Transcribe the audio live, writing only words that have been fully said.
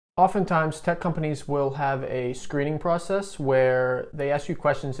Oftentimes, tech companies will have a screening process where they ask you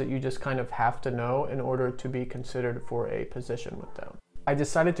questions that you just kind of have to know in order to be considered for a position with them. I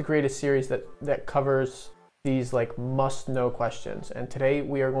decided to create a series that covers these like must-know questions, and today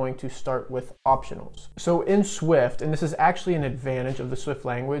we are going to start with optionals. So in Swift, and this is actually an advantage of the Swift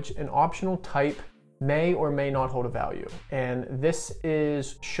language, an optional type may or may not hold a value, and this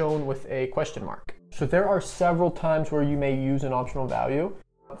is shown with a question mark. So there are several times where you may use an optional value.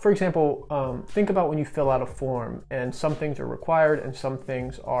 For example, think about when you fill out a form and some things are required and some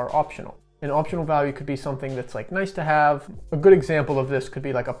things are optional. An optional value could be something that's like nice to have. A good example of this could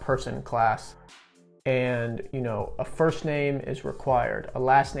be like a person class, and a first name is required, a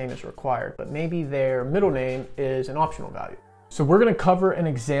last name is required, but maybe their middle name is an optional value. So we're going to cover an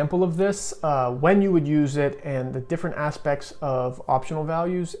example of this, when you would use it, and the different aspects of optional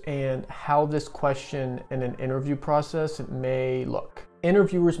values, and how this question in an interview process may look.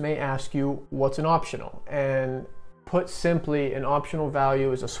 Interviewers may ask you, what's an optional? And put simply, an optional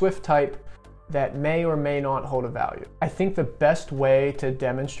value is a Swift type that may or may not hold a value. I think the best way to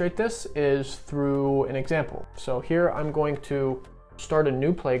demonstrate this is through an example. So here I'm going to start a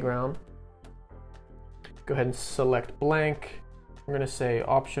new playground. Go ahead and select blank. I'm going to say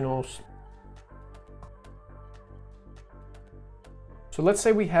optionals. So let's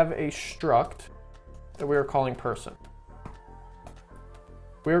say we have a struct that we are calling person.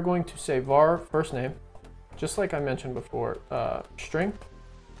 We are going to say var first name, just like I mentioned before, string.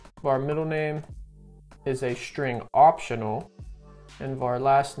 Var middle name is a string optional, and var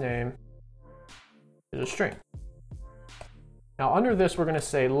last name is a string. Now under this, we're going to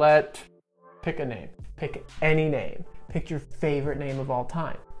say pick a name, pick any name, pick your favorite name of all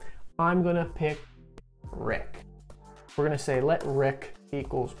time. I'm going to pick Rick. We're going to say let Rick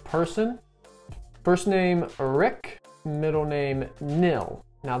equals person, first name Rick, middle name nil.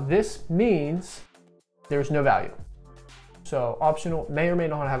 Now this means there's no value. So optional may or may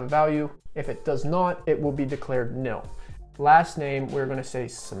not have a value. If it does not, it will be declared nil. Last name, we're going to say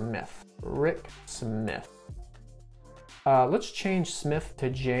Smith, Rick Smith. Let's change Smith to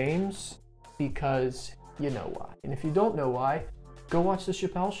James, because you know why. And if you don't know why, go watch the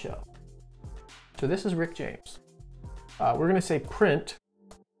Chappelle Show. So this is Rick James. We're going to say print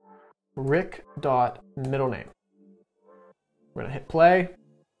Rick.middle name. We're going to hit play.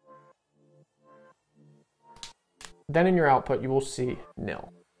 Then in your output, you will see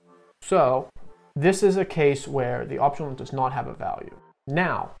nil. So this is a case where the optional does not have a value.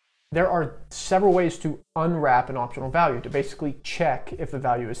 Now, there are several ways to unwrap an optional value to basically check if the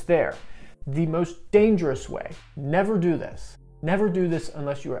value is there. The most dangerous way, never do this. Never do this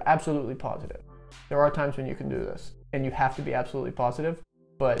unless you are absolutely positive. There are times when you can do this and you have to be absolutely positive,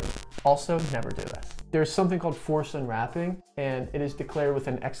 but also never do this. There's something called forced unwrapping, and it is declared with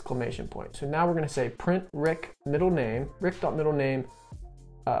an exclamation point. So now we're going to say print Rick middle name, Rick.middle name,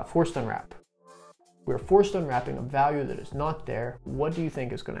 forced unwrap. We're forced unwrapping a value that is not there. What do you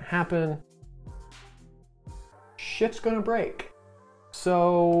think is going to happen? Shit's going to break.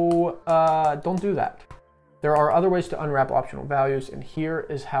 So don't do that. There are other ways to unwrap optional values, and here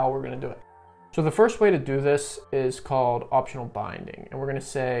is how we're going to do it. So the first way to do this is called optional binding, and we're going to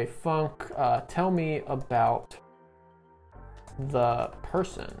say func tell me about the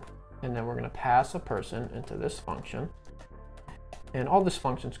person, and then we're going to pass a person into this function, and all this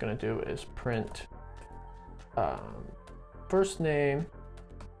function is going to do is print first name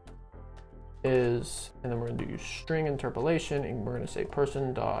is, and then we're going to do string interpolation, and we're going to say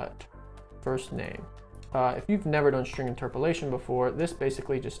person dot first name. If you've never done string interpolation before, this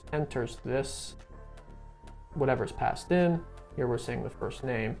basically just enters this, whatever's passed in. Here we're saying the first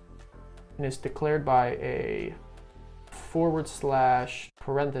name, and it's declared by a /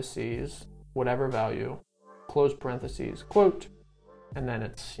 parentheses, whatever value, close parentheses, quote, and then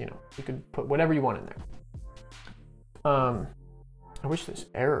it's, you could put whatever you want in there. I wish this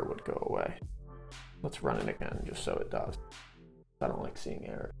error would go away. Let's run it again just so it does. I don't like seeing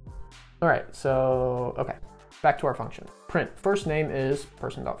errors. All right, so, okay, back to our function. Print first name is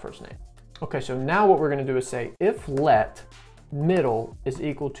person.first name. Okay, so now what we're gonna do is say if let middle is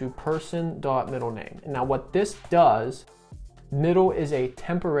equal to person.middle name. And now what this does, middle is a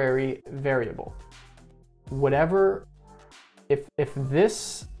temporary variable. Whatever, if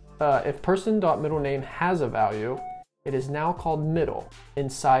person.middle name has a value, it is now called middle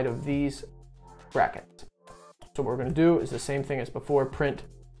inside of these brackets. So what we're gonna do is the same thing as before, print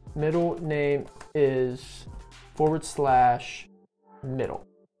middle name is / middle,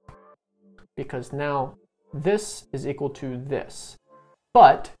 because now this is equal to this.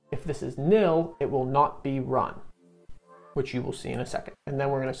 But if this is nil, it will not be run. which you will see in a second. And then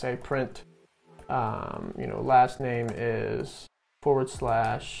we're going to say print, last name is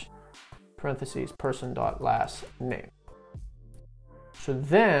 / parentheses person dot last name. So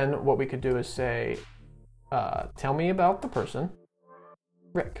then what we could do is say, tell me about the person,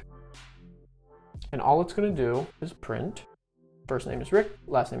 Rick. And all it's going to do is print, first name is Rick,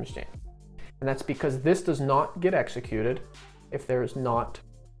 last name is Jane. And that's because this does not get executed if there is not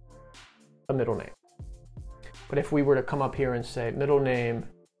a middle name. But if we were to come up here and say middle name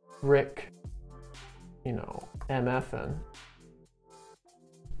Rick, MFN,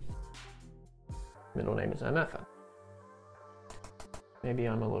 middle name is MFN. Maybe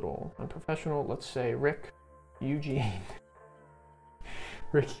I'm a little unprofessional. Let's say Rick Eugene.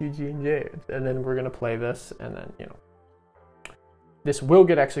 Rick Eugene James. And then we're going to play this, and then, this will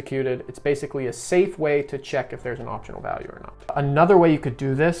get executed. It's basically a safe way to check if there's an optional value or not. Another way you could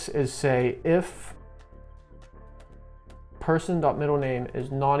do this is say if person.middle-name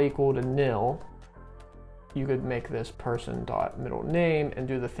is not equal to nil, you could make this person.middle-name and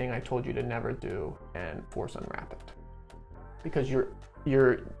do the thing I told you to never do and force unwrap it. Because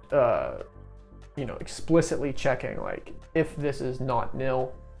you're explicitly checking, like, if this is not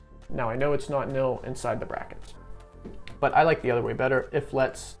nil, now I know it's not nil inside the brackets. But I like the other way better. If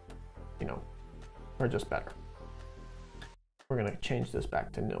lets, are just better. We're gonna change this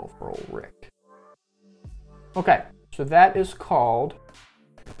back to nil for old Rick. Okay, so that is called,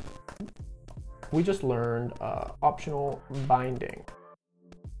 we just learned optional binding.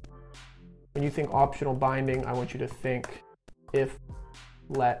 When you think optional binding, I want you to think if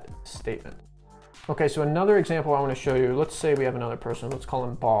let statement. Okay, so another example I want to show you, let's say we have another person, let's call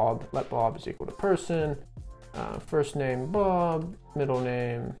him Bob. Let Bob is equal to person, first name Bob, middle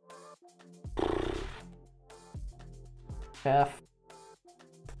name F,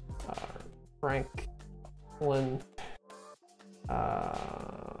 Franklin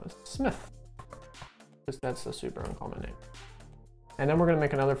Smith, because that's a super uncommon name. And then we're going to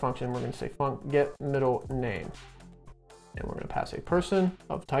make another function. We're going to say func get middle name. And we're going to pass a person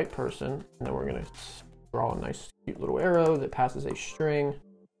of type person, and then we're going to draw a nice cute little arrow that passes a string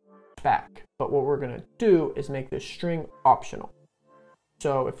back. But what we're going to do is make this string optional.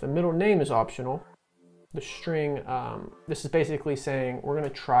 So if the middle name is optional, the string, this is basically saying we're going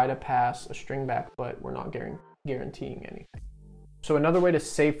to try to pass a string back, but we're not guaranteeing anything. So another way to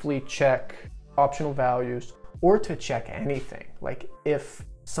safely check optional values, or to check anything, like if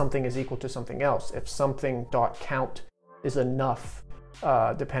something is equal to something else, if something .count is enough,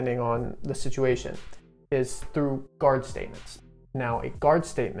 depending on the situation, is through guard statements. Now, a guard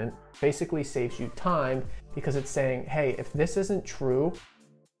statement basically saves you time because it's saying, hey, if this isn't true,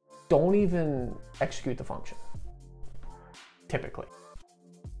 don't even execute the function, typically.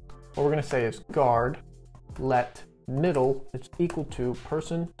 What we're going to say is guard let middle is equal to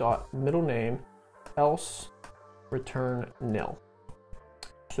person.middle-name else return nil.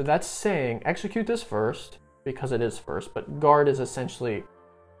 So that's saying execute this first, because it is first, but guard is essentially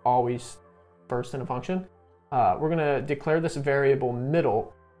always first in a function. We're going to declare this variable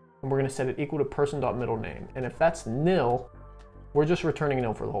middle, and we're going to set it equal to person.middle-name. And if that's nil, we're just returning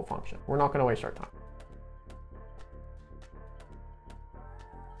nil for the whole function. We're not going to waste our time.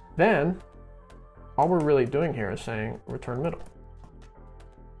 Then, all we're really doing here is saying return middle.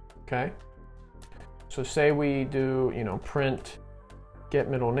 Okay? So say we do, print get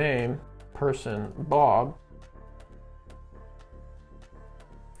middle name person Bob.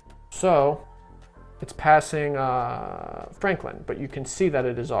 So it's passing Franklin, but you can see that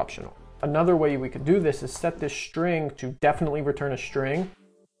it is optional. Another way we could do this is set this string to definitely return a string.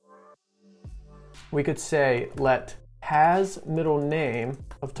 We could say let has middle name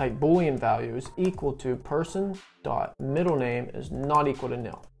of type Boolean values equal to person dot middle name is not equal to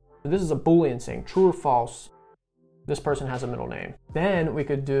nil. So this is a Boolean saying true or false, this person has a middle name. Then we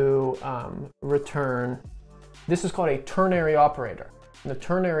could do return, this is called a ternary operator. And the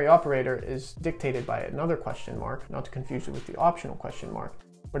ternary operator is dictated by another question mark, not to confuse it with the optional question mark,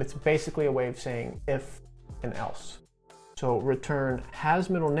 but it's basically a way of saying if and else. So return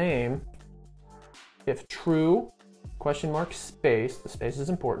has middle name if true, question mark space, the space is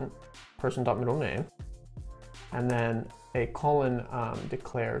important, person.middle-name, and then a colon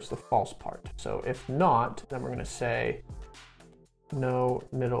declares the false part. So if not, then we're going to say no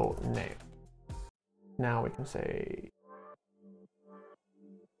middle name. Now we can say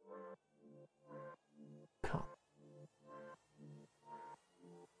come.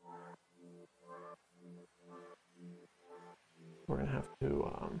 We're going to have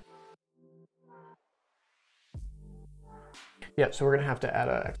to yeah, so we're going to have to add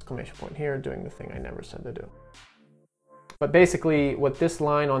an exclamation point here, doing the thing I never said to do. But basically what this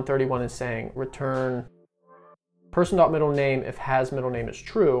line on 31 is saying, return person.middle name if has middle name is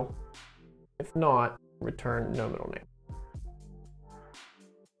true. If not, return no middle name.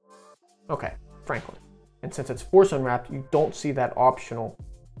 Okay, Franklin. And since it's force unwrapped, you don't see that optional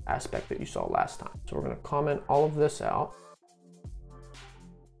aspect that you saw last time. So we're going to comment all of this out.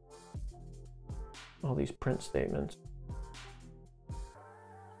 All these print statements.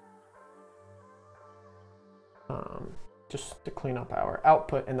 Just to clean up our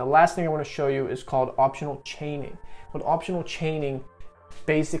output. And the last thing I want to show you is called optional chaining. What optional chaining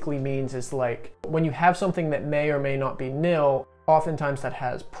basically means is like when you have something that may or may not be nil, oftentimes that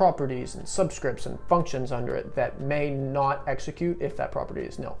has properties and subscripts and functions under it that may not execute if that property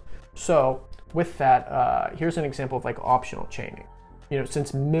is nil. So with that, here's an example of like optional chaining. You know,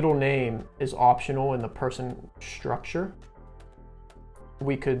 since middle name is optional in the person structure,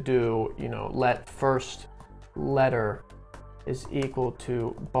 we could do, you know, let first letter is equal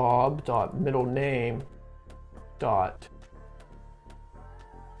to Bob.middle name dot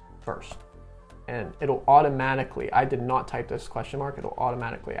first. And it'll automatically, I did not type this question mark, it'll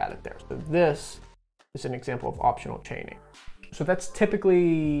automatically add it there. So this is an example of optional chaining. So that's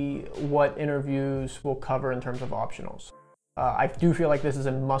typically what interviews will cover in terms of optionals. I do feel like this is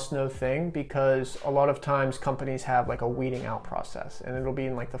a must-know thing because a lot of times companies have like a weeding out process, and it'll be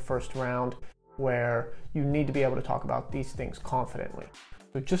in like the first round where you need to be able to talk about these things confidently.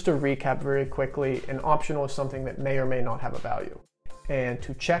 So just to recap very quickly, an optional is something that may or may not have a value. And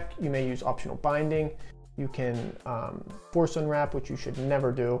to check, you may use optional binding. You can force unwrap, which you should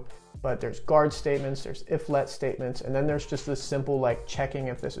never do, but there's guard statements, there's if-let statements, and then there's just this simple like checking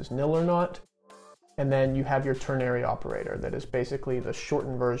if this is nil or not. And then you have your ternary operator that is basically the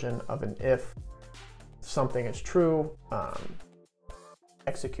shortened version of an if something is true,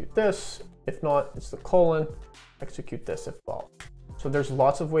 execute this. If not, it's the colon, execute this if false. So there's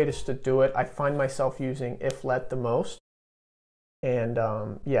lots of ways to do it. I find myself using if-let the most. And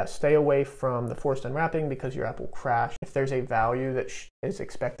yeah, stay away from the forced unwrapping because your app will crash if there's a value that is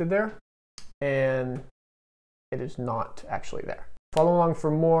expected there and it is not actually there. Follow along for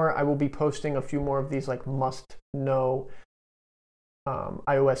more. I will be posting a few more of these like must-know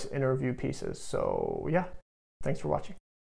iOS interview pieces. So yeah, thanks for watching.